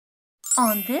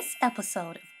On this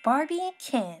episode of Barbie and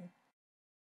Ken.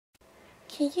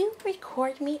 Can you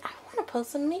record me? I want to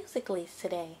post some Musical.lys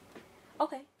today.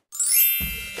 Okay.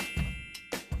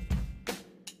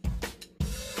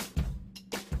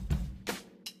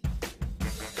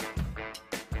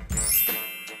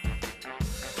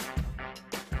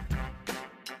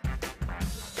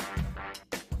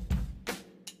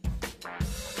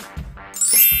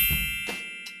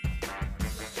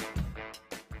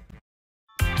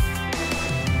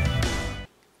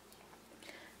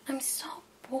 I'm so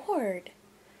bored.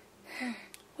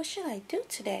 What should I do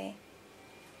today?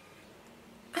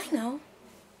 I know.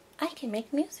 I can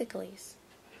make Musical.lys.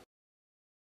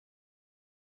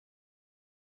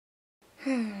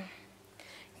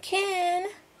 Ken.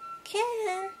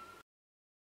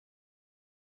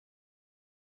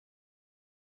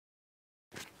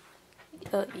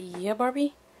 Yeah,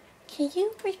 Barbie? Can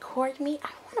you record me?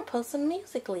 I want to post some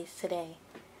Musical.lys today.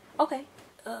 Okay.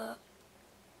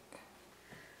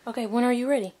 Okay, when are you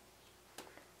ready?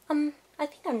 I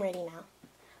think I'm ready now.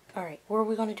 Alright, where are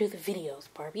we going to do the videos,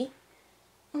 Barbie?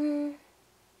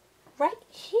 Right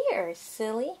here,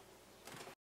 silly.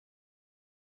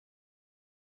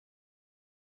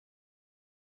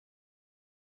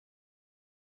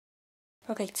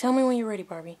 Okay, tell me when you're ready,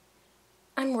 Barbie.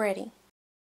 I'm ready.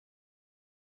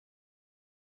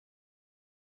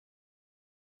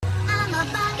 I'm a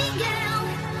Barbie girl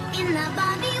in the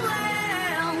Barbie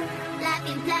world. Life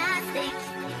in plastic,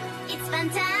 it's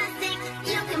fantastic.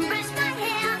 You can brush my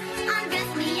hair,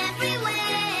 undress me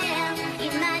everywhere.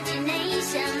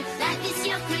 Imagination, life is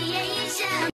your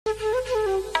creation.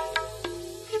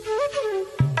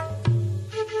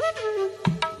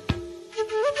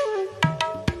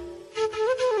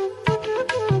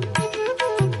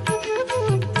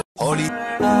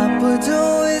 आप जो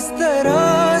इस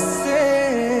तरह से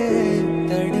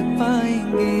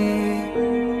तड़पाएंगे,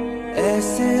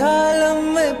 ऐसे आलम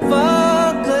में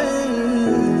पागल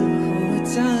हो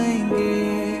जाएंगे।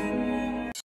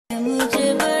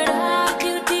 मुझे बड़ा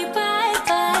क्यूटी पाए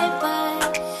पाए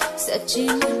पाए, सच्ची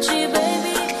मुच्ची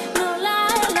बेबी नो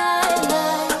लाई लाई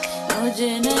लाई।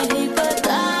 मुझे नहीं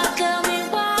पता tell me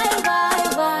why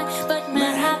but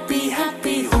मैं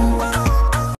happy हूँ।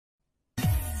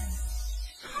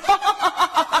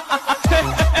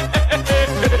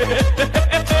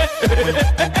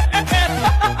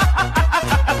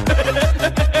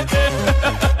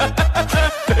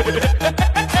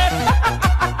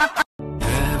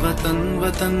 वतन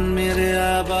वतन मेरे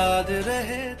आबाद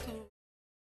रहे तू।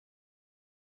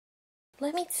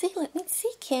 Let me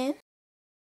see, Ken.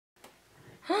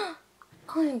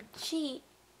 OMG.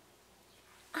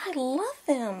 I love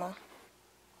them.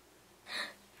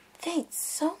 Thanks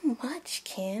so much,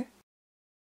 Ken.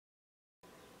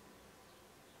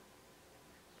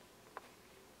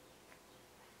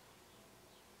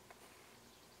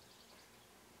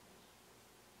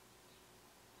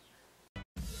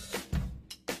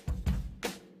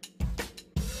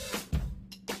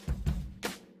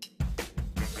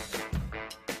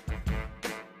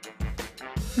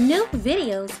 New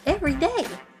videos every day.